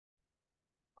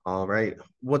All right.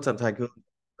 What's up, Tycoon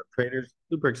traders?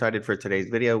 Super excited for today's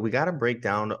video. We got to break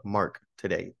down Mark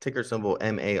today, ticker symbol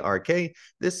MARK.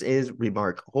 This is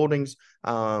Remark Holdings.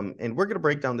 And we're going to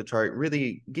break down the chart,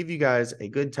 really give you guys a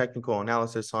good technical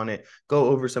analysis on it, go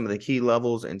over some of the key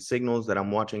levels and signals that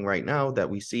I'm watching right now that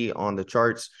we see on the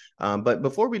charts. But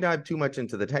before we dive too much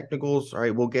into the technicals, all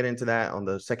right, we'll get into that on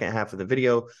the second half of the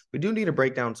video. We do need to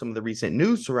break down some of the recent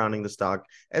news surrounding the stock,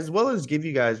 as well as give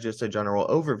you guys just a general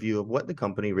overview of what the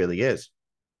company really is.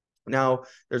 Now,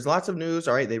 there's lots of news.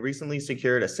 All right, they recently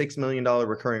secured a $6 million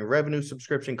recurring revenue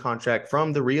subscription contract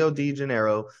from the Rio de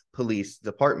Janeiro Police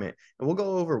Department. And we'll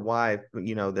go over why,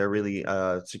 they're really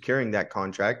securing that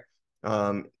contract.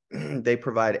 They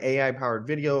provide AI-powered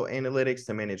video analytics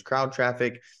to manage crowd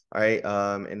traffic. All right,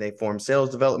 and they form sales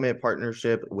development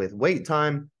partnership with Wait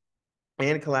Time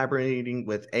and collaborating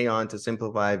with Aon to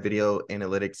simplify video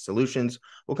analytics solutions.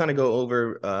 We'll kind of go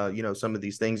over, some of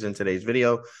these things in today's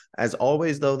video. As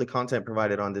always, though, the content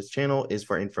provided on this channel is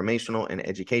for informational and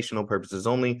educational purposes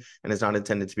only and is not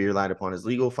intended to be relied upon as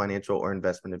legal, financial, or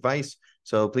investment advice.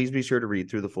 So please be sure to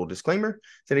read through the full disclaimer.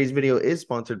 Today's video is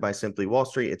sponsored by Simply Wall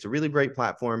Street. It's a really great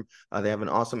platform. They have an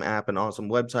awesome app, an awesome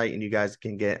website, and you guys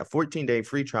can get a 14-day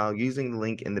free trial using the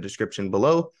link in the description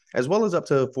below, as well as up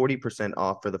to 40%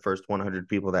 off for the first 100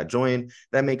 people that join.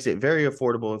 That makes it very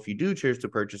affordable if you do choose to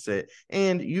purchase it,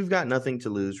 and you've got nothing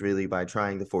to lose really by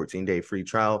trying the 14-day free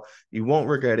trial. You won't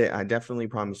regret it. I definitely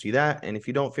promise you that. And if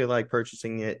you don't feel like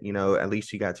purchasing it, at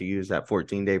least you got to use that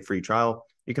 14-day free trial.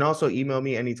 You can also email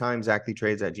me anytime,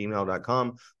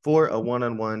 zachleytrades@gmail.com, for a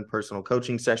one-on-one personal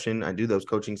coaching session. I do those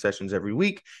coaching sessions every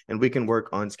week, and we can work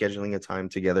on scheduling a time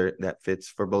together that fits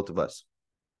for both of us.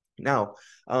 Now,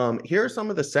 here are some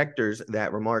of the sectors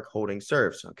that Remark Holdings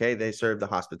serves. Okay, they serve the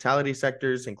hospitality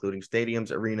sectors, including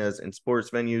stadiums, arenas, and sports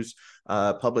venues,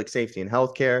 public safety and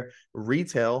healthcare,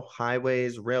 retail,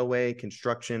 highways, railway,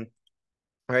 construction.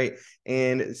 Right.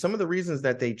 And some of the reasons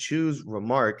that they choose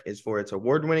Remark is for its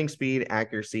award-winning speed,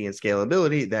 accuracy, and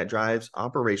scalability that drives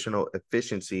operational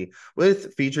efficiency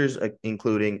with features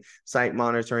including site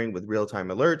monitoring with real-time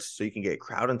alerts. So you can get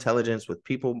crowd intelligence with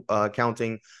people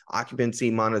counting, occupancy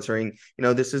monitoring.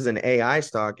 This is an AI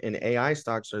stock, and AI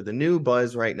stocks are the new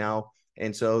buzz right now.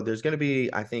 And so there's going to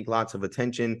be, I think, lots of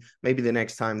attention. Maybe the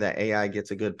next time that AI gets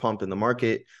a good pump in the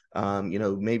market,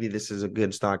 maybe this is a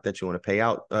good stock that you want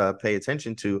to pay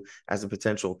attention to as a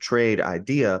potential trade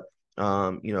idea,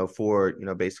 for,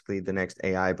 basically the next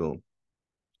AI boom.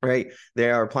 Right.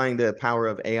 They are applying the power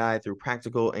of AI through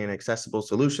practical and accessible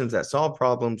solutions that solve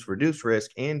problems, reduce risk,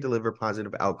 and deliver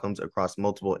positive outcomes across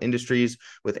multiple industries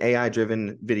with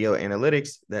AI-driven video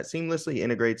analytics that seamlessly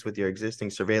integrates with your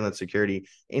existing surveillance security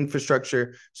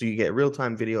infrastructure. So you get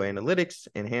real-time video analytics,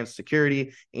 enhanced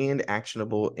security, and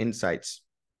actionable insights.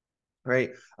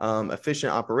 Right.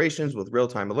 Efficient operations with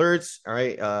real-time alerts. All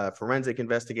right. Forensic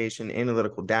investigation,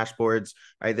 analytical dashboards.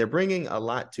 All right. They're bringing a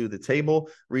lot to the table: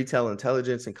 retail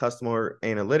intelligence and customer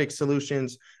analytics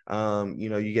solutions.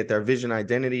 You get their vision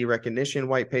identity recognition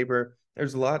white paper.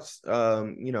 There's lots,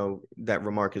 that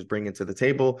Remark is bringing to the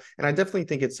table. And I definitely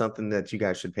think it's something that you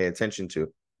guys should pay attention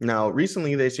to. Now,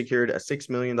 recently, they secured a $6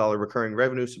 million recurring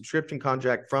revenue subscription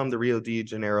contract from the Rio de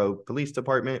Janeiro Police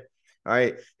Department. All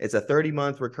right. It's a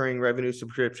 30-month recurring revenue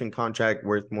subscription contract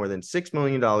worth more than $6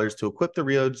 million to equip the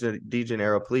Rio de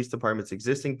Janeiro Police Department's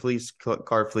existing police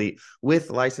car fleet with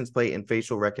license plate and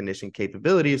facial recognition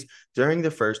capabilities during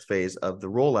the first phase of the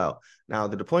rollout. Now,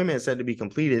 the deployment is said to be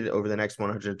completed over the next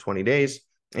 120 days.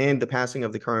 And the passing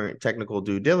of the current technical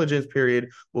due diligence period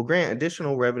will grant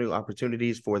additional revenue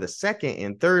opportunities for the second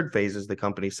and third phases, the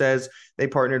company says. They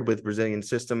partnered with Brazilian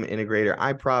system integrator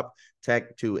iProp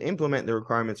Tech to implement the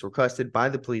requirements requested by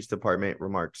the police department,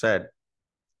 Remark said.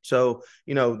 So,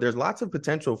 there's lots of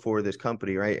potential for this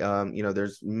company, right?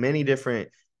 There's many different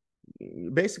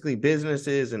basically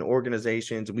businesses and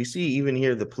organizations. We see even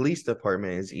here the police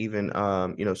department is even,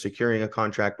 securing a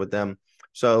contract with them.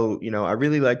 So, I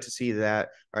really like to see that,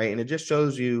 right? And it just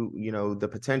shows you, the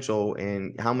potential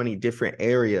and how many different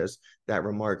areas that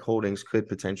Remark Holdings could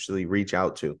potentially reach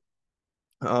out to.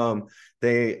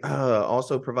 They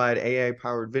also provide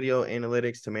AI-powered video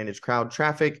analytics to manage crowd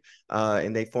traffic,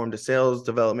 and they formed a sales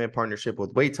development partnership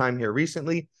with Wait Time here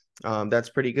recently. That's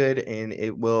pretty good, and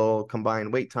it will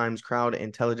combine Wait Time's crowd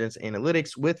intelligence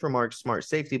analytics with Remark's smart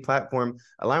safety platform,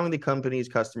 allowing the company's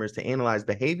customers to analyze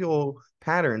behavioral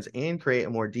patterns and create a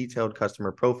more detailed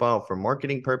customer profile for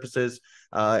marketing purposes.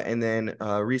 And then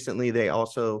recently, they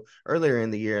also, earlier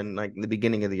in the year, and like the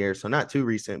beginning of the year, so not too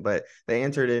recent, but they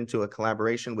entered into a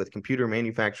collaboration with computer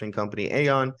manufacturing company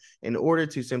Aon in order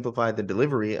to simplify the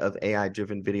delivery of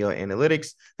AI-driven video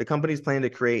analytics. The companies plan to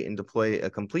create and deploy a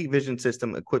complete vision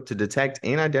system equipped to detect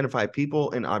and identify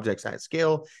people and objects at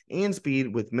scale and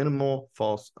speed with minimal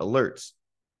false alerts.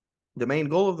 The main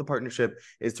goal of the partnership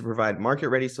is to provide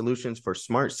market-ready solutions for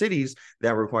smart cities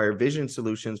that require vision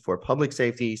solutions for public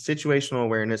safety, situational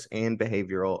awareness, and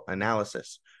behavioral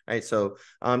analysis. Right, so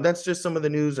that's just some of the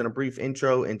news and a brief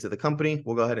intro into the company.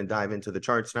 We'll go ahead and dive into the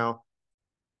charts now.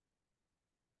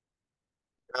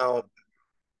 Now,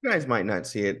 you guys might not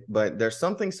see it, but there's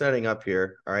something setting up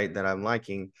here, all right, that I'm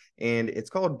liking, and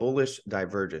it's called bullish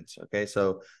divergence. Okay,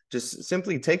 so just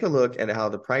simply take a look at how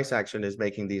the price action is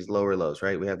making these lower lows,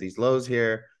 right? We have these lows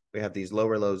here, we have these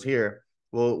lower lows here.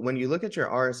 Well, when you look at your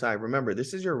RSI, remember,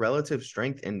 this is your relative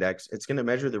strength index. It's going to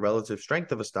measure the relative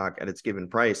strength of a stock at its given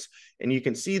price. And you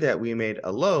can see that we made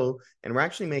a low, and we're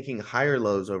actually making higher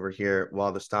lows over here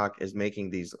while the stock is making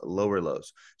these lower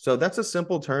lows. So that's a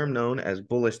simple term known as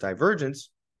bullish divergence.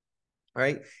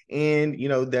 Right. And you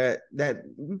know that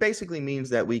basically means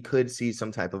that we could see some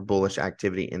type of bullish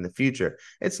activity in the future.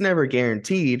 It's never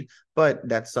guaranteed, but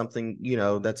that's something, you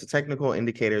know, that's a technical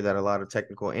indicator that a lot of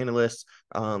technical analysts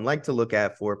like to look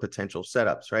at for potential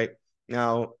setups, right?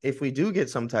 Now, if we do get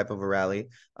some type of a rally,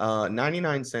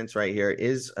 99 cents right here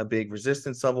is a big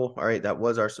resistance level. All right, that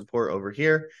was our support over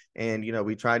here. And, you know,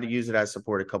 we tried to use it as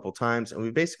support a couple times, and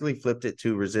we basically flipped it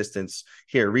to resistance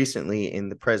here recently in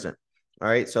the present. All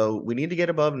right, so we need to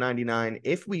get above 99.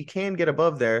 If we can get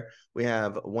above there, we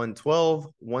have 112,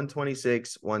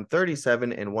 126,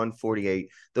 137, and 148.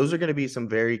 Those are going to be some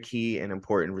very key and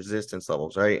important resistance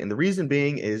levels, right? And the reason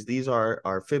being is these are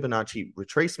our Fibonacci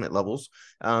retracement levels.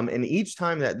 And each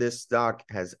time that this stock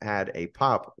has had a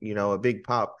pop, you know, a big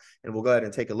pop, and we'll go ahead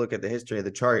and take a look at the history of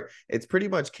the chart, it's pretty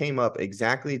much came up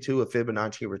exactly to a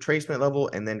Fibonacci retracement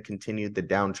level and then continued the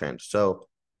downtrend. So,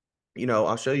 you know,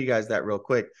 I'll show you guys that real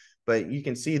quick. But you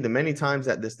can see the many times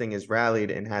that this thing has rallied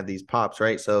and had these pops,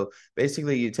 right? So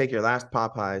basically you take your last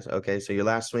pop highs, okay? So your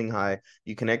last swing high,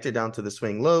 you connect it down to the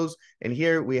swing lows. And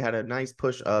here we had a nice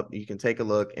push up. You can take a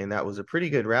look, and that was a pretty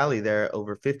good rally there,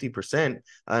 over 50%.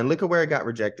 And look at where it got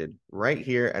rejected, right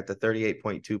here at the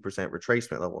 38.2%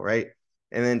 retracement level, right?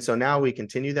 And then so now we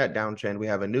continue that downtrend. We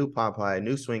have a new pop high, a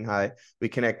new swing high. We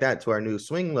connect that to our new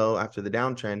swing low after the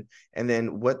downtrend. And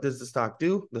then what does the stock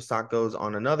do? The stock goes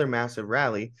on another massive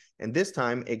rally. And this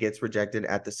time it gets rejected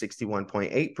at the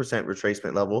 61.8%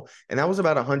 retracement level. And that was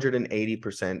about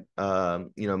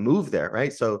 180% you know, move there,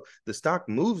 right? So the stock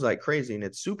moves like crazy, and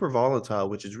it's super volatile,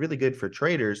 which is really good for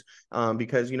traders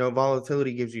because, you know,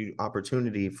 volatility gives you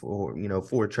opportunity for, you know,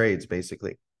 for trades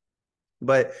basically.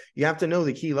 But you have to know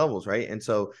the key levels, right? And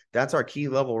so that's our key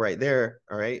level right there,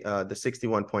 all right, the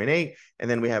 61.8. And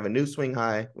then we have a new swing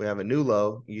high, we have a new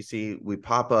low. You see we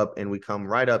pop up and we come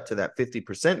right up to that 50%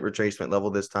 retracement level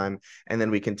this time, and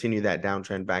then we continue that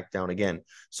downtrend back down again.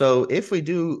 So if we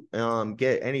do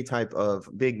get any type of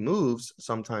big moves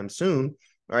sometime soon,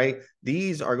 all right,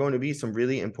 these are going to be some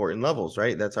really important levels,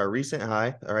 right? That's our recent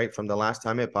high, all right, from the last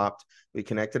time it popped. We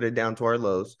connected it down to our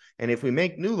lows. And if we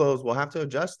make new lows, we'll have to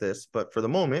adjust this. But for the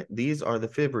moment, these are the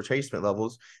fib retracement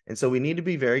levels. And so we need to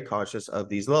be very cautious of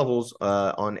these levels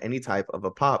on any type of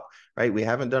a pop, right? We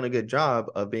haven't done a good job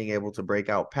of being able to break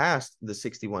out past the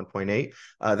 61.8.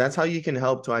 That's how you can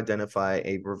help to identify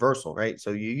a reversal, right?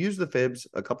 So you use the fibs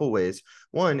a couple ways.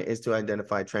 One is to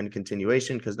identify trend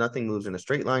continuation, because nothing moves in a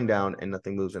straight line down and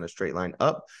nothing moves in a straight line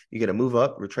up. You get a move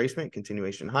up, retracement,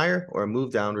 continuation higher, or a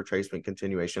move down, retracement,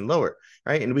 continuation lower,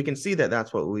 right? And we can see that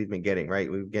that's what we've been getting,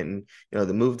 right? We've getting, you know,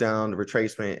 the move down, the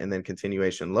retracement, and then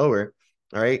continuation lower.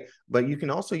 All right. But you can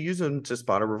also use them to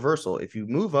spot a reversal. If you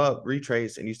move up,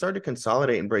 retrace, and you start to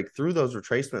consolidate and break through those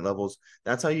retracement levels,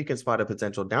 that's how you can spot a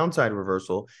potential downside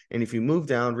reversal. And if you move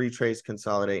down, retrace,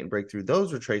 consolidate, and break through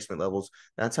those retracement levels,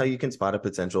 that's how you can spot a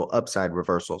potential upside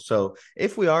reversal. So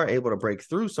if we are able to break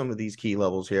through some of these key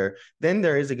levels here, then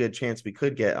there is a good chance we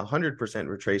could get 100%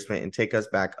 retracement and take us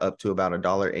back up to about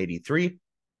 $1.83.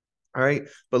 All right.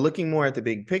 But looking more at the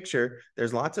big picture,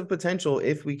 there's lots of potential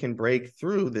if we can break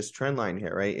through this trend line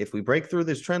here, right? If we break through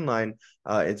this trend line,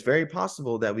 it's very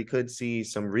possible that we could see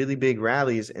some really big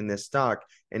rallies in this stock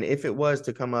And if it was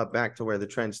to come up back to where the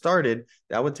trend started,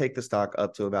 that would take the stock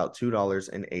up to about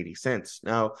 $2.80.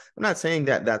 Now, I'm not saying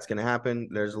that that's going to happen.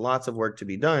 There's lots of work to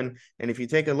be done. And if you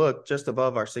take a look just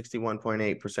above our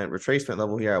 61.8% retracement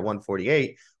level here at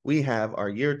 148, we have our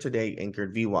year-to-date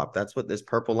anchored VWAP. That's what this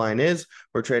purple line is.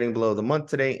 We're trading below the month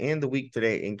today and the week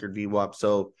today anchored VWAP.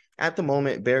 So at the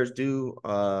moment, bears do,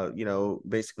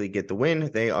 basically get the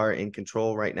win. They are in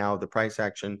control right now of the price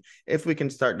action. If we can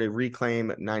start to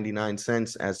reclaim 99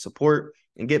 cents as support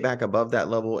and get back above that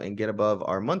level and get above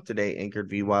our month-to-date anchored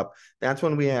VWAP, that's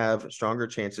when we have stronger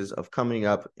chances of coming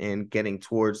up and getting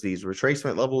towards these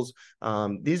retracement levels.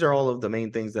 These are all of the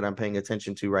main things that I'm paying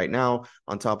attention to right now.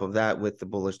 On top of that, with the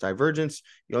bullish divergence,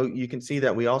 you can see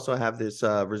that we also have this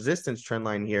resistance trend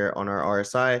line here on our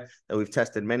RSI that we've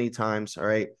tested many times. All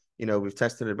right. We've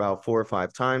tested it about 4 or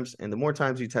 5 times, and the more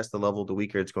times you test the level, the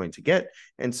weaker it's going to get.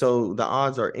 And so the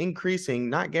odds are increasing,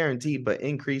 not guaranteed, but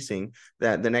increasing,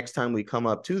 that the next time we come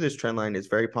up to this trend line, it's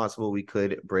very possible we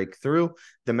could break through.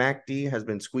 The MACD has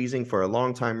been squeezing for a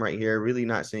long time right here, really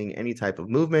not seeing any type of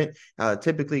movement.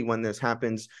 Typically, when this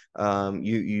happens,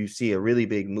 you see a really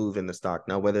big move in the stock.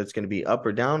 Now, whether it's going to be up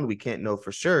or down, we can't know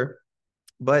for sure.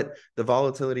 But the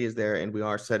volatility is there, and we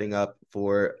are setting up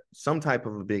for some type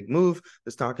of a big move. The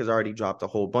stock has already dropped a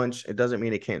whole bunch. It doesn't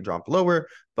mean it can't drop lower,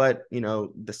 but,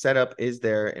 the setup is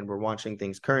there, and we're watching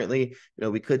things currently.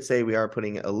 We could say we are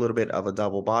putting a little bit of a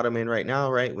double bottom in right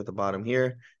now, right, with a bottom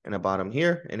here and a bottom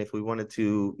here. And if we wanted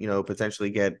to, potentially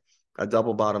get a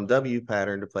double bottom W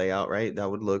pattern to play out, right,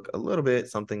 that would look a little bit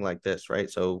something like this, right?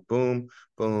 So boom,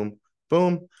 boom,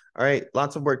 boom. All right,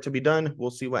 lots of work to be done.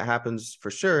 We'll see what happens for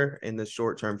sure in the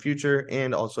short-term future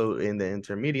and also in the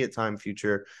intermediate time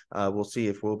future. We'll see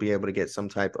if we'll be able to get some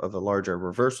type of a larger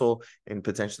reversal and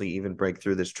potentially even break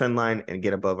through this trend line and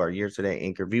get above our year-to-date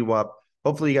anchor VWAP.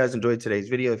 Hopefully you guys enjoyed today's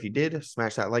video. If you did,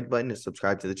 smash that like button and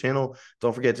subscribe to the channel.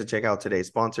 Don't forget to check out today's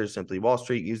sponsor, Simply Wall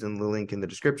Street, using the link in the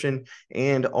description.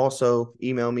 And also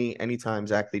email me anytime,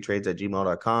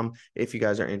 zackleetrades@gmail.com, if you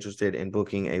guys are interested in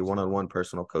booking a one-on-one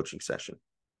personal coaching session.